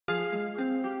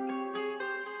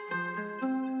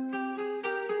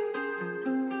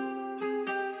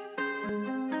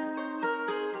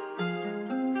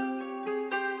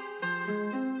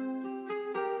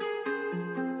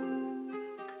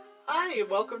and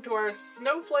welcome to our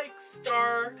Snowflake,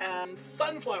 Star, and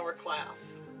Sunflower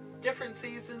class. Different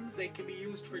seasons, they can be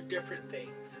used for different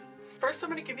things. First, I'm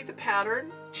going to give you the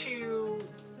pattern to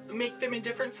make them in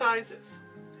different sizes.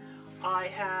 I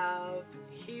have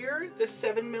here the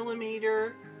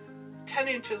 7mm, 10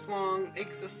 inches long.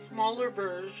 It's a smaller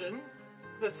version,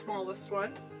 the smallest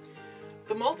one.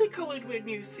 The multicolored one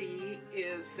you see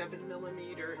is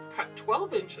 7mm, cut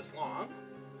 12 inches long.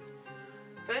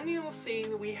 Then you'll see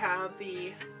that we have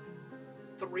the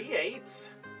 3/8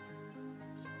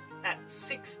 at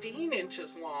 16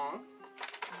 inches long,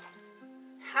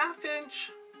 1/2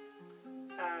 inch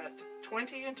at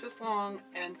 20 inches long,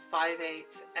 and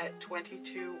 5/8 at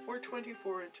 22 or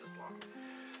 24 inches long.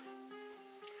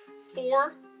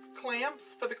 4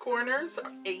 clamps for the corners,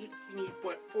 8, you need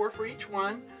 4 for each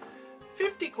one.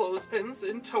 50 clothespins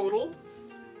in total.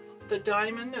 The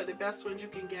diamond are the best ones you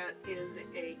can get in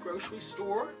a grocery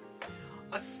store.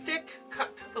 A stick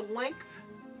cut to the length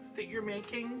that you're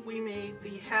making. We made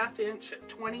the 1/2 inch at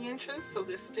 20 inches, so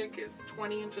this stick is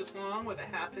 20 inches long with a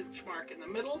 1/2 inch mark in the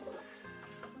middle.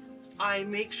 I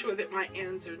make sure that my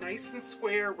ends are nice and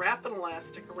square, wrap an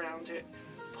elastic around it,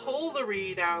 pull the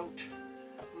reed out,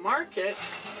 mark it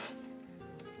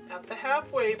at the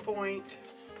halfway point,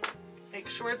 make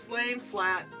sure it's laying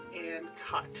flat, and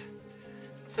cut.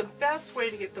 It's the best way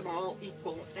to get them all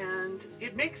equal, and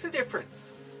it makes a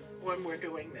difference when we're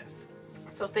doing this.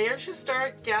 So there's your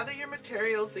start. Gather your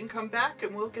materials and come back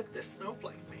and we'll get this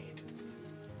snowflake made.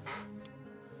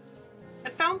 I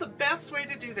found the best way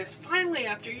to do this, finally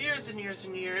after years and years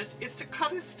and years, is to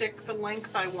cut a stick the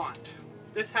length I want.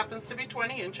 This happens to be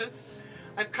 20 inches.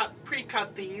 I've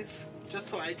pre-cut these just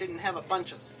so I didn't have a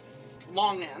bunch of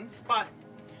long ends, but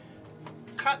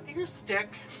cut your stick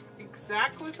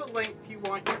exactly the length you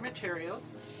want your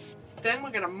materials. Then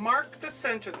we're going to mark the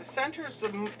center. The center is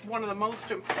one of the most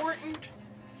important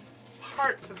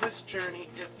parts of this journey,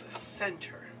 is the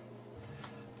center.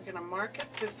 We're going to mark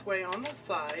it this way on the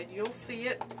side. You'll see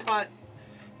it, but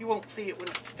you won't see it when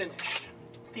it's finished.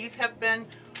 These have been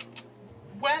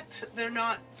wet. They're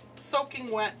not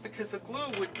soaking wet because the glue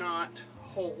would not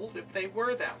hold if they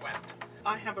were that wet.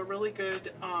 I have a really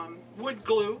good wood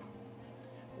glue,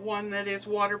 one that is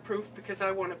waterproof because I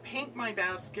want to paint my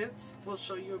baskets. We'll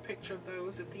show you a picture of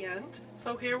those at the end.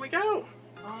 So here we go.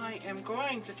 I am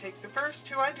going to take the first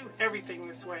two. I do everything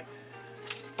this way.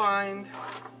 Find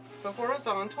the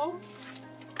horizontal.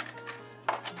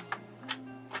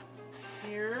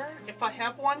 Here, if I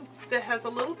have one that has a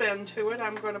little bend to it,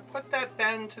 I'm going to put that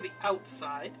bend to the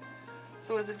outside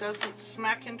so as it doesn't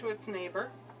smack into its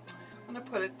neighbor. I'm going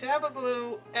to put a dab of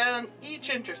glue and each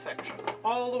intersection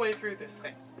all the way through this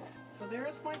thing. So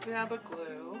there's my dab of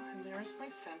glue and there's my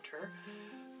center.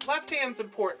 Left hand's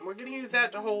important. We're going to use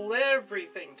that to hold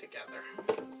everything together.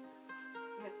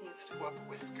 It needs to go up a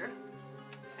whisker.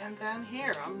 And then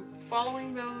here, I'm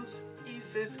following those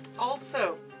pieces.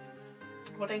 Also,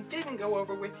 what I didn't go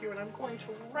over with you, and I'm going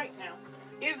to right now,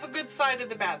 is the good side and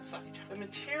the bad side. The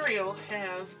material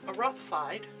has a rough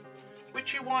side,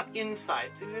 which you want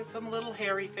inside. See, there's some little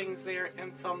hairy things there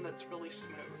and some that's really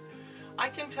smooth. I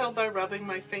can tell by rubbing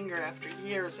my finger after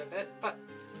years of it, but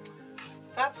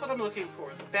that's what I'm looking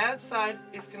for. The bad side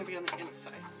is going to be on the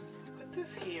inside. Put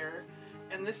this here,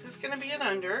 and this is going to be an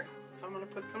under, so I'm going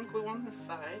to put some glue on this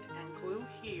side, and glue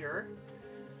here,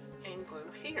 and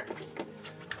glue here.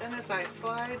 Then as I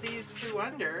slide these two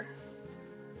under,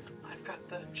 I've got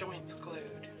the joints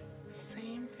glued.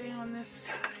 Same thing on this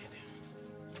side.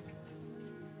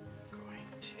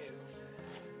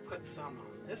 Put some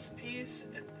on this piece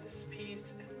and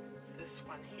this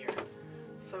one here.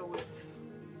 So it's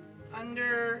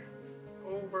under,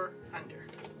 over, under.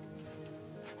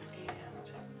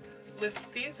 And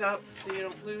lift these up so you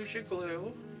don't lose your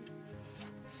glue.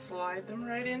 Slide them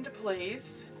right into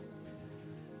place.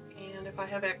 And if I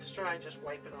have extra, I just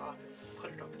wipe it off and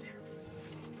put it over there.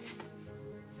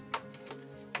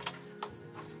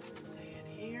 Lay it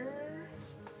here.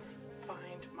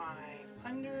 Find my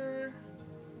under,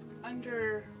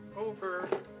 over,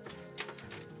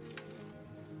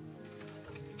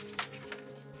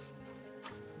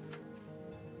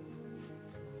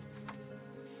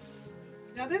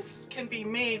 now this can be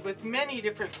made with many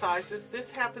different sizes.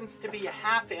 This happens to be a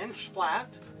 1/2 inch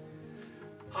flat,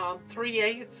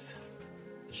 3/8,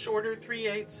 shorter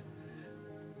 3/8.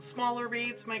 Smaller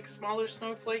reeds make smaller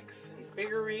snowflakes, and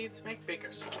bigger reeds make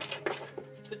bigger snowflakes.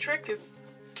 The trick is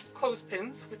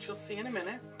clothespins, which you'll see in a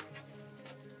minute.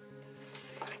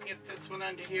 Get this one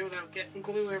under here without getting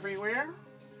glue everywhere.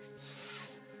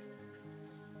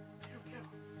 There we go.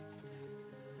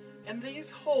 And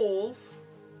these holes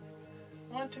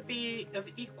want to be of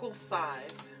equal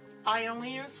size. I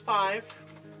only use 5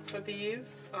 for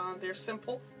these. They're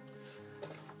simple.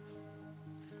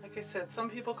 Like I said, some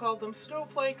people call them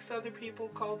snowflakes, other people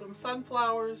call them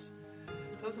sunflowers.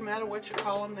 Doesn't matter what you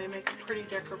call them, they make a pretty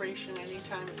decoration any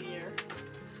time of year.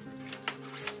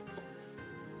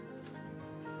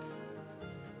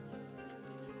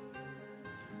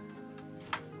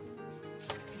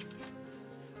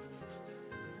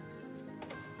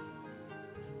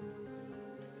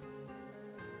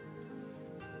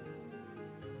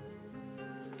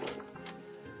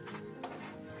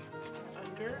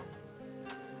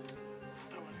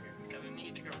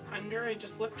 Under, I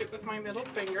just lift it with my middle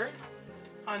finger,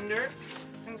 under,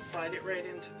 and slide it right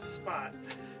into the spot.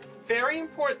 It's very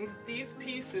important that these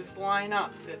pieces line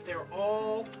up, that they're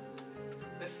all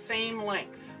the same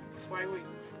length. That's why we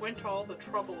went to all the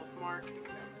trouble of marking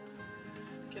them.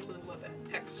 Get a little of that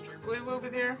extra glue over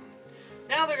there.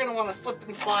 Now they're going to want to slip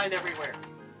and slide everywhere.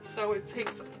 So it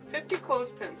takes 50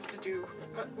 clothespins to do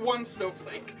one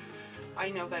snowflake.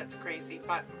 I know that's crazy,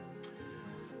 but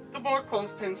the more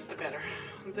clothespins, the better.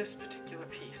 This particular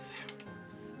piece.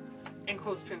 And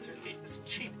clothespins are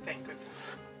cheap, thank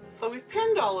goodness. So we've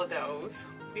pinned all of those.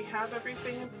 We have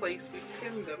everything in place. We've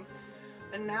pinned them.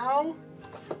 And now,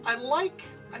 I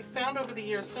found over the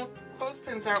years, so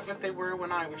clothespins aren't what they were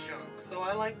when I was young. So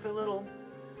I like the little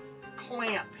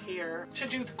clamp here to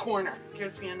do the corner.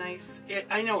 Gives me a nice,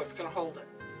 I know it's going to hold it.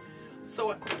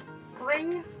 So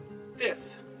bring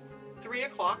this 3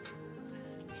 o'clock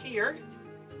here,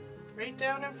 right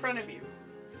down in front of you.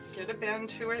 Get a bend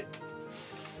to it,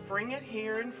 bring it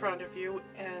here in front of you,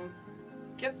 and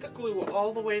get the glue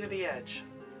all the way to the edge.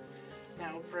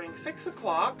 Now bring 6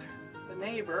 o'clock, the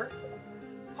neighbor,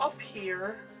 up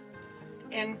here,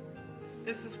 and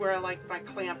this is where I like my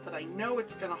clamp that I know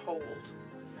it's going to hold.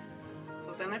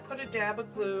 So then I put a dab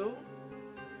of glue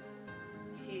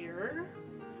here,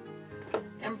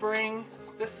 and bring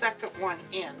the second one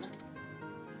in.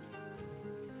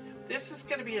 This is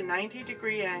going to be a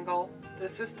 90-degree angle.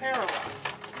 This is parallel.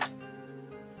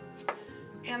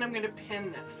 And I'm going to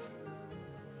pin this.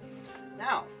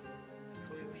 Now,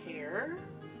 glue here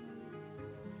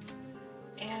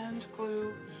and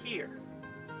glue here.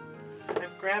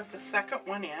 I've grabbed the second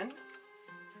one in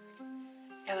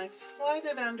and I slide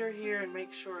it under here and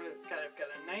make sure I've got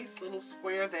a nice little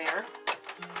square there,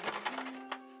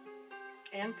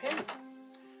 and pin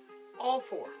all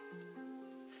 4.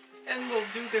 And we'll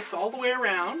do this all the way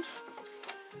around.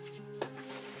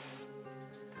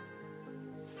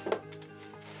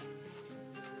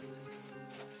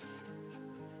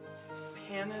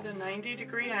 Pin at a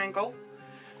 90-degree angle.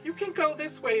 You can go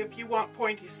this way if you want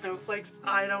pointy snowflakes.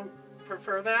 I don't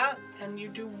prefer that. And you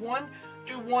do one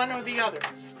or the other.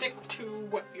 Stick to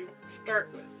what you start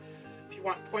with. If you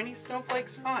want pointy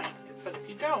snowflakes, fine. But if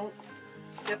you don't,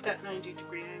 get that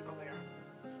 90-degree angle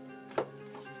there.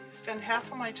 Spend half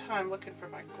of my time looking for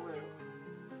my glue.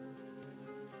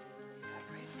 That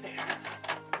right there.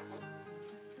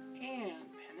 And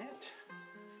pin it,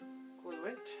 glue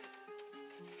it,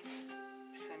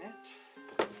 pin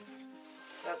it.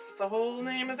 That's the whole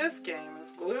name of this game,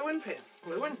 is glue and pin,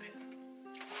 glue and pin.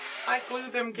 I glue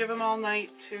them, give them all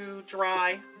night to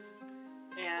dry,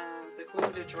 and the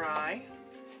glue to dry,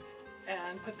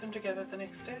 and put them together the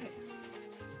next day.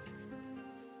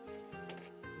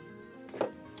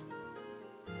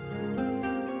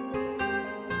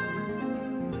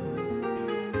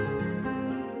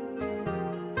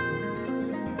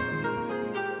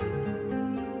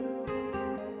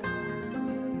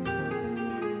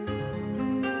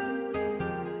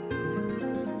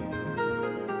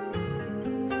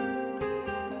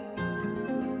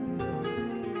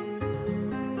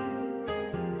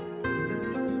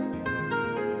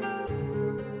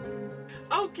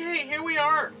 Okay, here we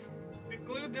are. We've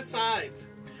glued the sides.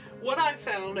 What I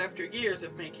found after years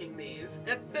of making these,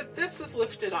 that this is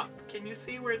lifted up. Can you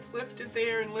see where it's lifted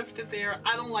there and lifted there?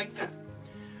 I don't like that.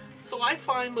 So I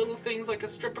find little things like a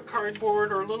strip of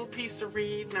cardboard or a little piece of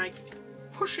reed, and I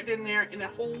push it in there and it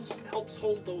helps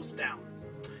hold those down.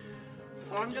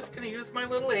 So I'm just going to use my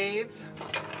little aids.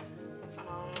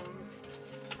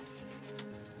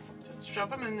 Just shove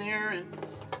them in there and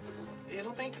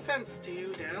it'll make sense to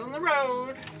you down the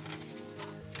road.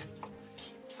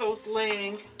 Keeps those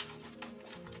laying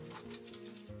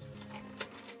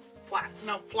flat,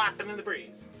 no, flapping in the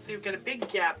breeze. So you've got a big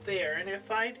gap there, and if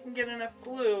I didn't get enough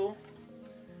glue,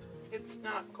 it's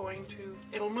not going to,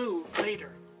 it'll move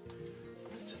later.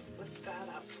 Let's just lift that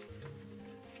up.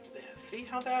 There, see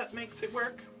how that makes it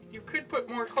work? You could put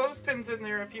more clothespins in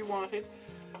there if you wanted.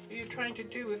 What you're trying to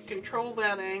do is control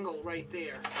that angle right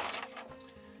there.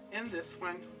 and this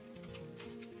one.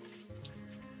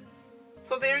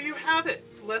 So there you have it.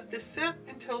 Let this sit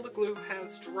until the glue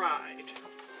has dried.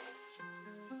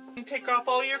 You take off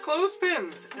all your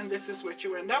clothespins, and this is what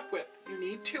you end up with. You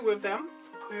need 2 of them.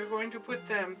 We're going to put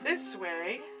them this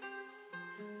way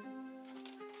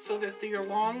so that your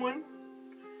long one,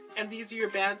 and these are your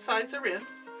bad sides, are in.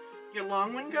 Your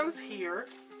long one goes here.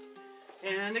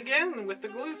 And again, with the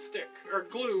glue stick, or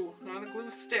glue, not a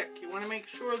glue stick, you want to make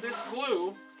sure this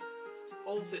glue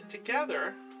holds it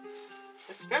together,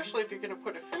 especially if you're going to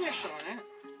put a finish on it,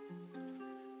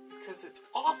 because it's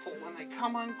awful when they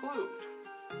come unglued.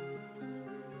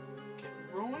 It can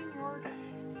ruin your day.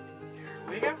 Here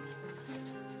we go.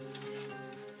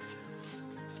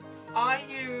 I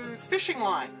use fishing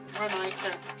line when I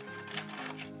can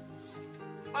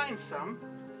find some.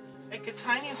 Make a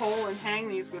tiny hole and hang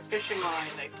these with fishing line.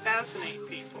 They fascinate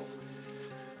people.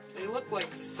 They look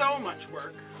like so much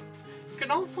work. You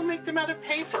can also make them out of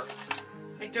paper.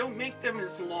 I don't make them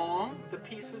as long, the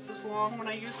pieces as long when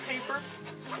I use paper.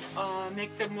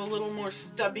 Make them a little more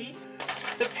stubby.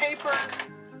 The paper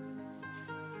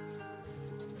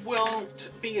won't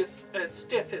be as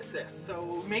stiff as this,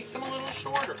 so make them a little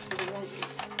shorter so they won't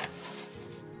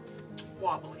be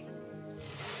wobbly.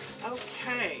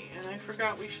 Okay, and I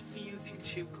forgot we should be using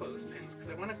 2 clothespins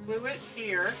because I want to glue it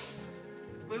here,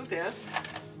 glue this,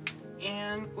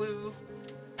 and glue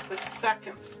the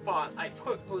second spot. I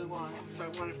put glue on it, so I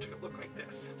want it to look like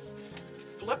this.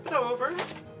 Flip it over,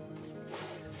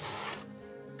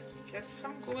 get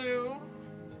some glue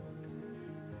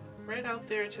right out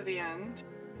there to the end.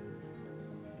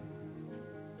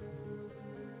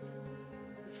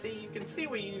 See, you can see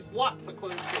we use lots of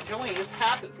clothespins. You only use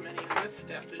half as many in this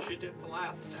step as you did the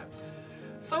last step.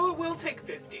 So it will take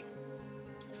 50,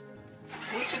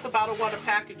 which is about what a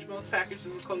package. Most packages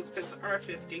of clothespins are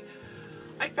 50.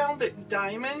 I found that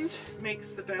diamond makes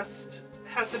the best,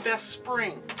 has the best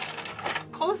spring.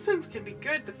 Clothespins can be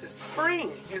good, but the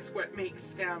spring is what makes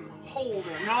them hold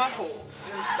or not hold.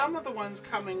 And some of the ones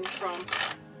coming from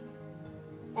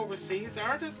overseas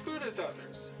aren't as good as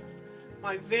others.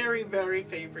 My very, very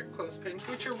favorite clothespins,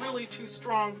 which are really too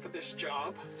strong for this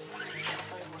job.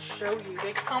 I will show you.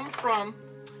 They come from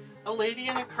a lady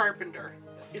and a carpenter.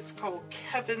 It's called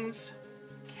Kevin's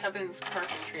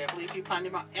Carpentry. I believe you find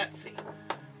him on Etsy.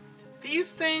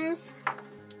 These things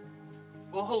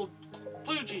will hold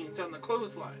blue jeans on the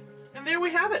clothesline. And there we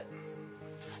have it.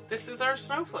 This is our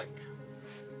snowflake.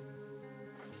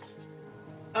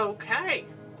 Okay,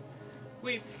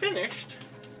 we've finished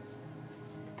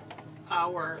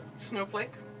our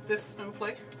snowflake. This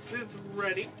snowflake is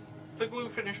ready. The glue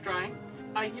finished drying.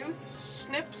 I use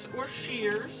snips or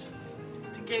shears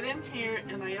to get in here,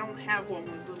 and I don't have one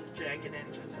with little jagged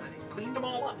edges. I cleaned them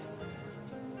all up.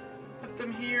 Put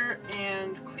them here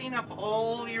and clean up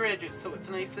all your edges so it's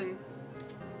nice and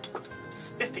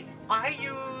spiffy. I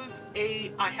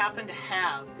happen to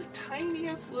have the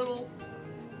tiniest little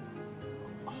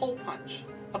hole punch,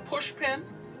 a push pin,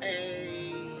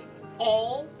 a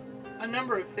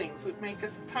number of things would make a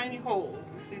tiny hole.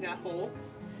 You see that hole?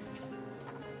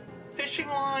 Fishing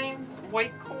line,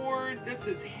 white cord, this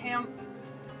is hemp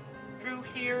through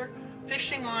here.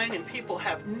 Fishing line, and people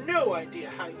have no idea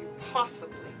how you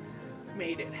possibly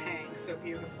made it hang so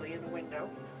beautifully in a window.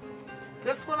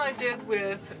 This one I did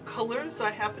with colors I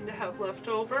happen to have left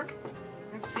over.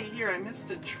 And see here, I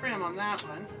missed a trim on that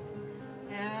one.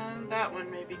 And that one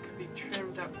maybe could be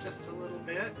trimmed up just a little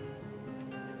bit.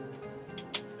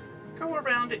 Go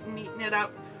around it and neaten it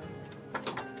up.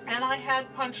 And I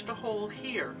had punched a hole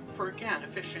here for, again, a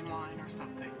fishing line or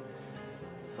something.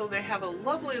 So they have a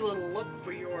lovely little look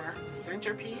for your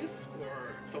centerpiece,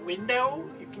 for the window.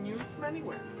 You can use them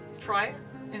anywhere. Try it,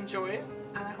 enjoy it,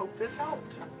 and I hope this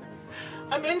helped.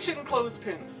 I mentioned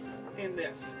clothespins in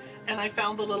this, and I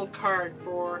found the little card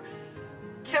for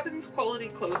Kevin's Quality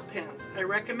Clothespins. I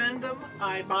recommend them.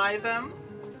 I buy them.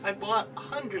 I bought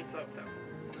hundreds of them.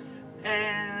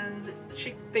 And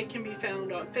they can be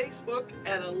found on Facebook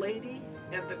at A Lady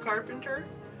and the Carpenter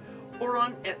or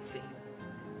on Etsy.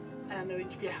 And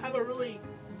if you have a really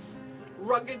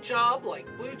rugged job like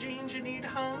blue jeans you need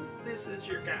hung, this is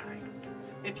your guy.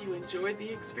 If you enjoyed the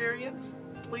experience,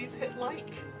 please hit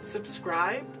like.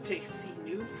 Subscribe to see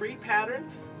new free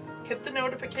patterns. Hit the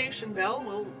notification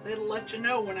bell. It'll let you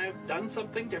know when I've done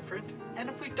something different. And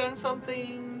if we've done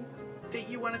something that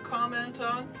you want to comment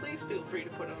on, please feel free to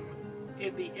put them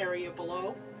in the area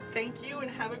below. Thank you and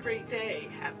have a great day.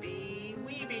 Happy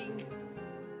weaving!